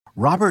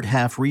Robert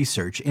Half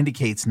research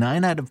indicates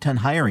 9 out of 10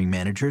 hiring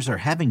managers are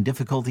having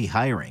difficulty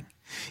hiring.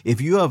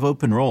 If you have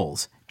open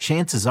roles,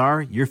 chances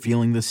are you're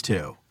feeling this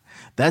too.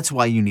 That's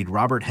why you need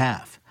Robert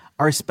Half.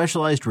 Our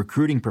specialized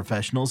recruiting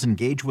professionals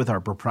engage with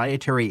our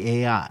proprietary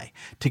AI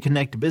to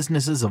connect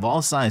businesses of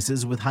all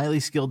sizes with highly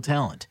skilled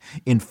talent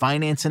in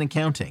finance and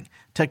accounting,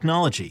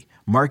 technology,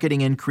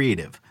 marketing and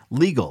creative,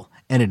 legal,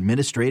 and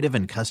administrative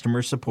and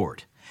customer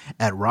support.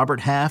 At Robert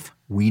Half,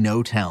 we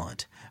know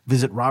talent.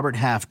 Visit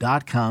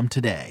roberthalf.com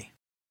today.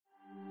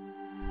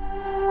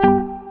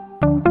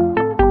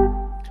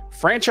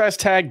 Franchise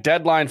tag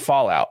deadline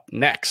fallout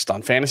next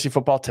on Fantasy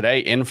Football Today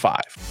in 5.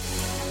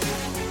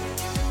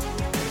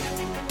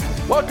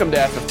 Welcome to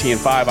FFT in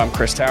 5. I'm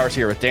Chris Towers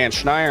here with Dan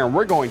Schneier, and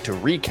we're going to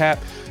recap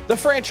the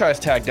franchise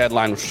tag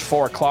deadline, which was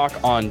 4 o'clock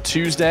on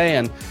Tuesday.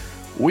 And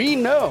we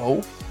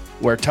know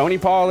where Tony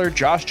Pollard,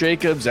 Josh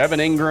Jacobs,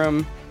 Evan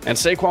Ingram, and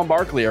Saquon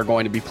Barkley are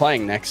going to be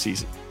playing next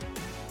season.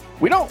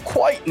 We don't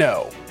quite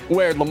know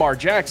where Lamar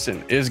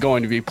Jackson is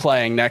going to be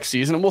playing next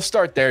season. And we'll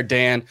start there,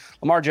 Dan.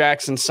 Lamar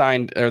Jackson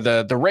signed, or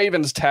the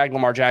Ravens tagged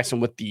Lamar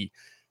Jackson with the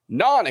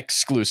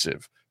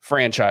non-exclusive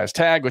franchise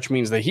tag, which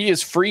means that he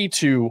is free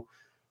to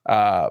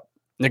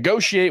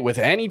negotiate with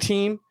any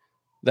team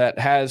that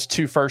has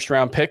 2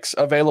 first-round picks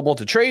available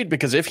to trade,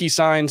 because if he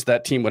signs,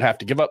 that team would have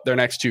to give up their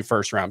next 2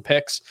 first-round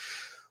picks.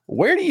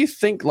 Where do you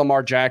think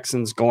Lamar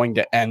Jackson's going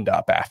to end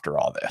up after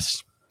all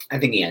this? I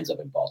think he ends up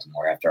in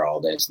Baltimore after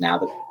all this. Now,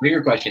 the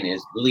bigger question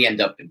is, will he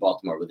end up in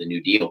Baltimore with a new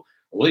deal,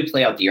 or will he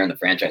play out the year on the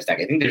franchise tag?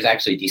 I think there's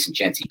actually a decent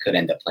chance he could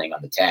end up playing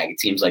on the tag.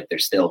 It seems like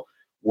there's still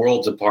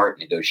worlds apart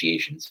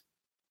negotiations.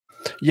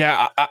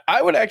 Yeah,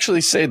 I would actually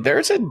say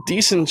there's a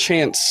decent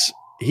chance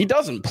he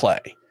doesn't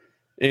play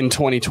in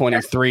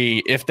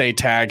 2023 if they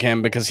tag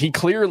him, because he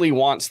clearly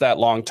wants that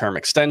long-term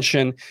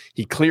extension.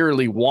 He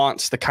clearly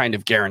wants the kind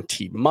of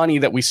guaranteed money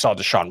that we saw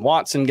Deshaun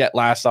Watson get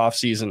last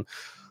offseason.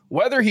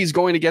 Whether he's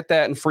going to get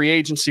that in free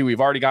agency, we've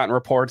already gotten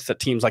reports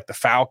that teams like the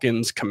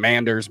Falcons,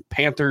 Commanders, and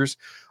Panthers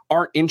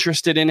aren't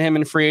interested in him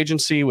in free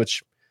agency,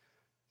 which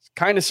is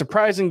kind of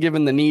surprising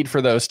given the need for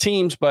those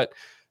teams. But,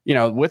 you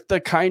know, with the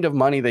kind of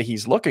money that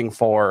he's looking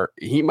for,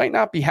 he might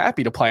not be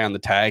happy to play on the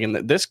tag.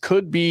 And this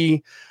could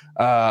be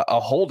a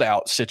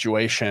holdout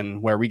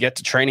situation where we get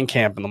to training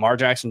camp and Lamar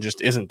Jackson just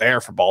isn't there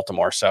for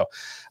Baltimore. So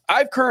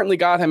I've currently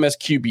got him as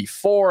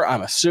QB4.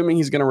 I'm assuming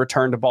he's going to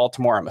return to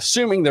Baltimore. I'm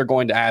assuming they're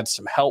going to add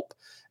some help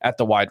at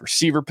the wide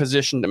receiver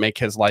position to make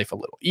his life a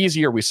little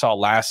easier. We saw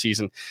last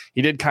season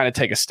he did kind of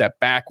take a step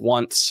back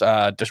once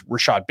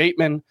Rashad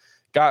Bateman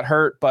got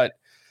hurt, but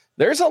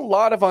there's a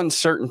lot of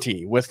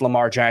uncertainty with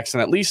Lamar Jackson,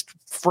 at least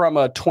from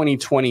a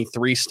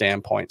 2023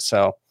 standpoint.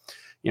 So,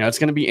 you know, it's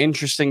going to be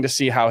interesting to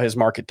see how his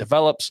market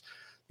develops.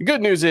 The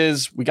good news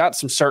is we got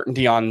some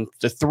certainty on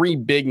the 3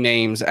 big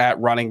names at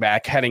running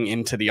back heading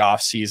into the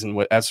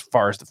offseason as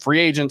far as the free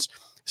agents.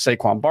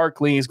 Saquon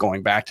Barkley is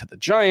going back to the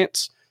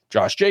Giants,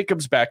 Josh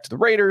Jacobs back to the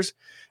Raiders,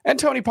 and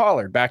Tony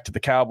Pollard back to the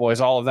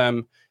Cowboys. All of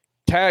them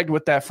tagged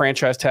with that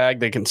franchise tag.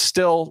 They can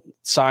still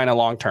sign a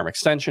long-term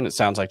extension. It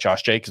sounds like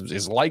Josh Jacobs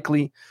is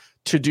likely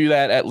to do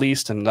that at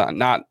least, and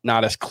not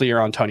as clear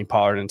on Tony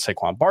Pollard and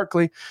Saquon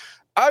Barkley.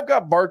 I've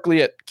got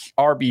Barkley at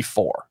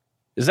RB4.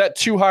 Is that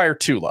too high or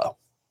too low?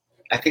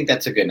 I think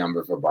that's a good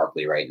number for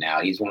Barkley right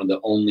now. He's one of the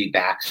only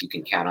backs you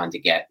can count on to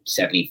get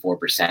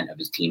 74% of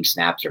his team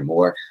snaps or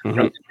more. I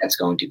don't think that's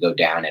going to go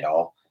down at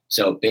all.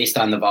 So based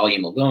on the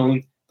volume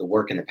alone, the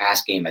work in the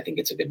pass game, I think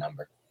it's a good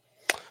number.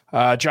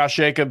 Josh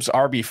Jacobs,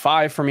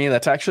 RB5 for me.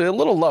 That's actually a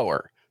little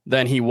lower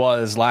than he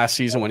was last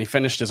season when he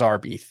finished his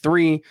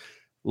RB3.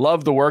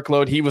 Love the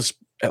workload. He was,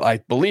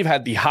 I believe,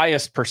 had the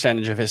highest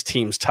percentage of his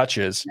team's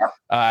touches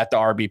at the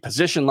RB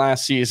position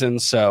last season.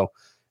 So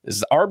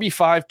is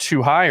RB5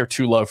 too high or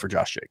too low for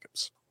Josh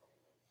Jacobs?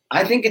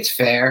 I think it's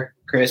fair,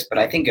 Chris, but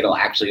I think it'll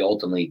actually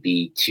ultimately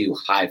be too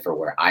high for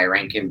where I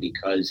rank him,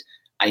 because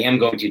I am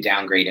going to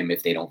downgrade him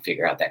if they don't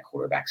figure out that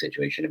quarterback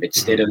situation. If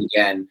it's Stidham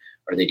again,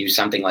 or they do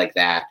something like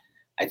that,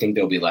 I think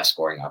there'll be less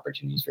scoring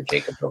opportunities for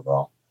Jacobs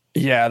overall.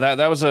 Yeah,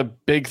 that was a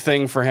big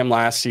thing for him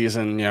last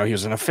season. You know, he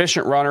was an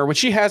efficient runner,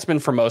 which he has been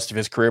for most of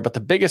his career, but the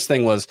biggest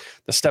thing was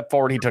the step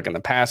forward he took in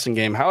the passing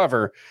game.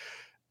 However,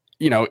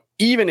 you know,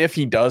 even if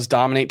he does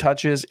dominate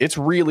touches, it's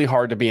really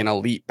hard to be an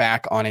elite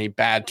back on a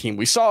bad team.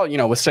 We saw, you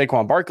know, with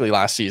Saquon Barkley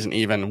last season,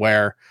 even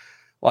where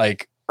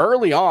like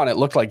early on, it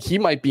looked like he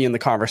might be in the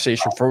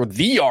conversation for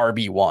the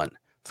RB1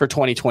 for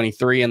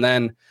 2023. And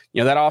then,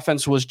 you know, that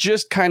offense was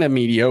just kind of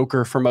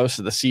mediocre for most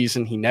of the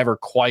season. He never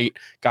quite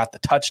got the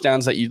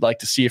touchdowns that you'd like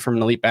to see from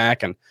an elite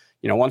back. And,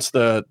 you know, once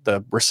the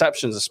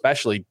receptions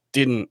especially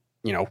didn't,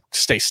 you know,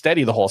 stay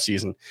steady the whole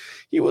season,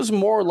 he was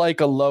more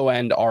like a low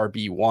end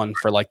RB1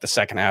 for like the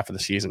second half of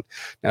the season.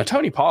 Now,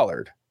 Tony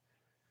Pollard,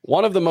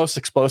 one of the most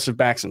explosive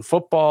backs in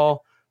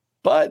football,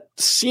 but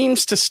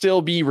seems to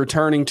still be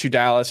returning to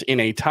Dallas in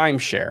a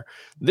timeshare.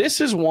 This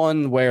is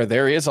one where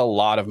there is a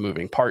lot of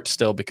moving parts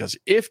still, because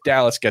if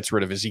Dallas gets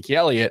rid of Ezekiel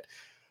Elliott,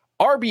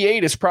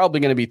 RB8 is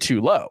probably going to be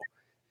too low.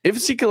 If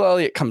Ezekiel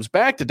Elliott comes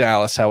back to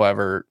Dallas,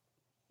 however,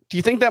 do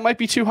you think that might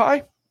be too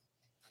high?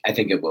 I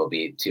think it will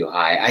be too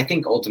high. I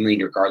think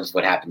ultimately, regardless of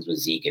what happens with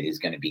Zeke, it is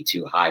going to be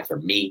too high for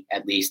me,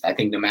 at least. I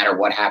think no matter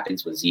what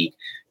happens with Zeke,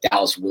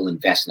 Dallas will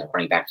invest in the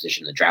running back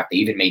position in the draft. They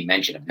even made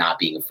mention of not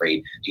being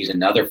afraid to use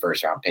another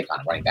first-round pick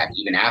on a running back,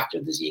 even after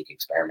the Zeke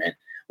experiment,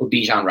 with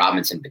Bijan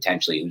Robinson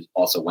potentially, who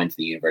also went to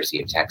the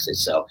University of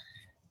Texas. So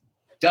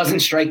doesn't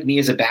strike me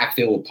as a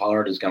backfield where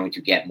Pollard is going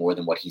to get more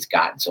than what he's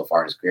gotten so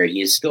far in his career.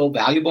 He is still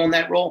valuable in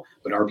that role,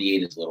 but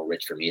RB8 is a little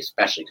rich for me,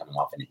 especially coming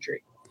off an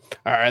injury.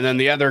 All right, and then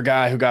the other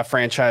guy who got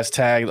franchise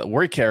tag that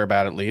we care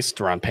about, at least,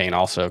 Deron Payne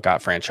also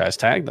got franchise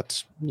tag.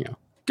 That's,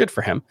 good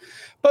for him.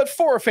 But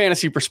for a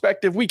fantasy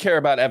perspective, we care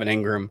about Evan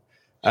Ingram,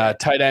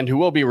 tight end who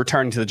will be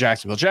returning to the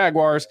Jacksonville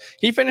Jaguars.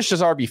 He finished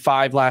as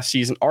RB5 last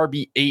season,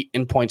 RB8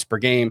 in points per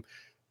game.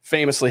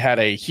 Famously had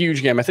a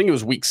huge game. I think it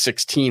was week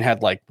 16,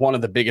 had like one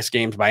of the biggest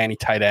games by any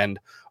tight end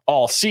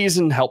all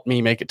season, helped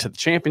me make it to the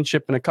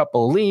championship in a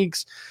couple of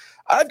leagues.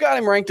 I've got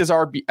him ranked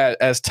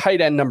as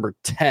tight end number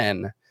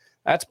 10.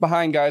 That's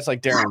behind guys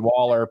like Darren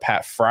Waller,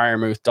 Pat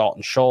Freiermuth,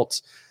 Dalton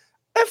Schultz.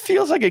 That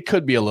feels like it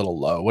could be a little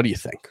low. What do you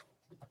think?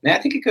 I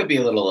think it could be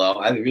a little low.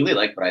 I really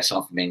like what I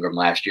saw from Ingram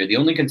last year. The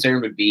only concern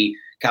would be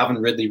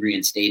Calvin Ridley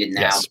reinstated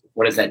now. Yes.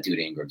 What does that do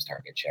to Ingram's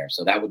target share?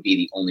 So that would be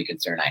the only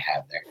concern I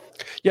have there.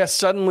 Yeah,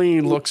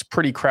 suddenly looks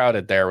pretty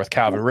crowded there with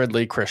Calvin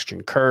Ridley,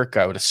 Christian Kirk.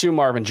 I would assume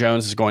Marvin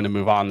Jones is going to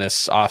move on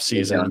this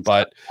offseason,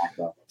 but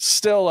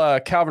still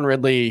Calvin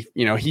Ridley,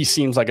 he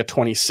seems like a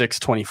 26,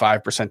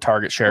 25%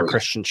 target share.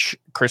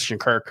 Christian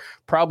Kirk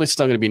probably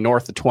still going to be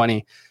north of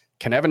 20.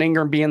 Can Evan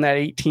Ingram be in that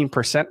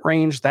 18%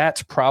 range?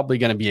 That's probably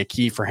going to be a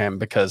key for him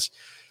because,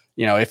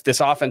 if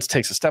this offense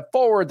takes a step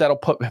forward, that'll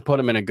put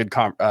him in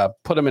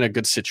a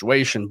good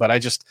situation. But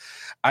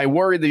I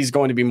worry that he's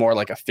going to be more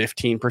like a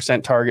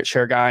 15% target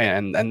share guy,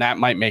 and that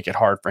might make it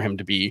hard for him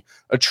to be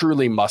a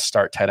truly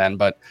must-start tight end.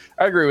 But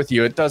I agree with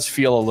you; it does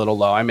feel a little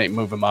low. I may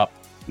move him up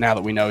now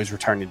that we know he's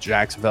returning to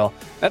Jacksonville.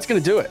 That's going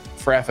to do it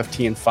for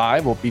FFT and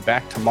 5. We'll be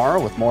back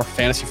tomorrow with more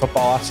fantasy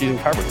football offseason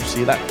coverage.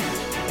 See you then.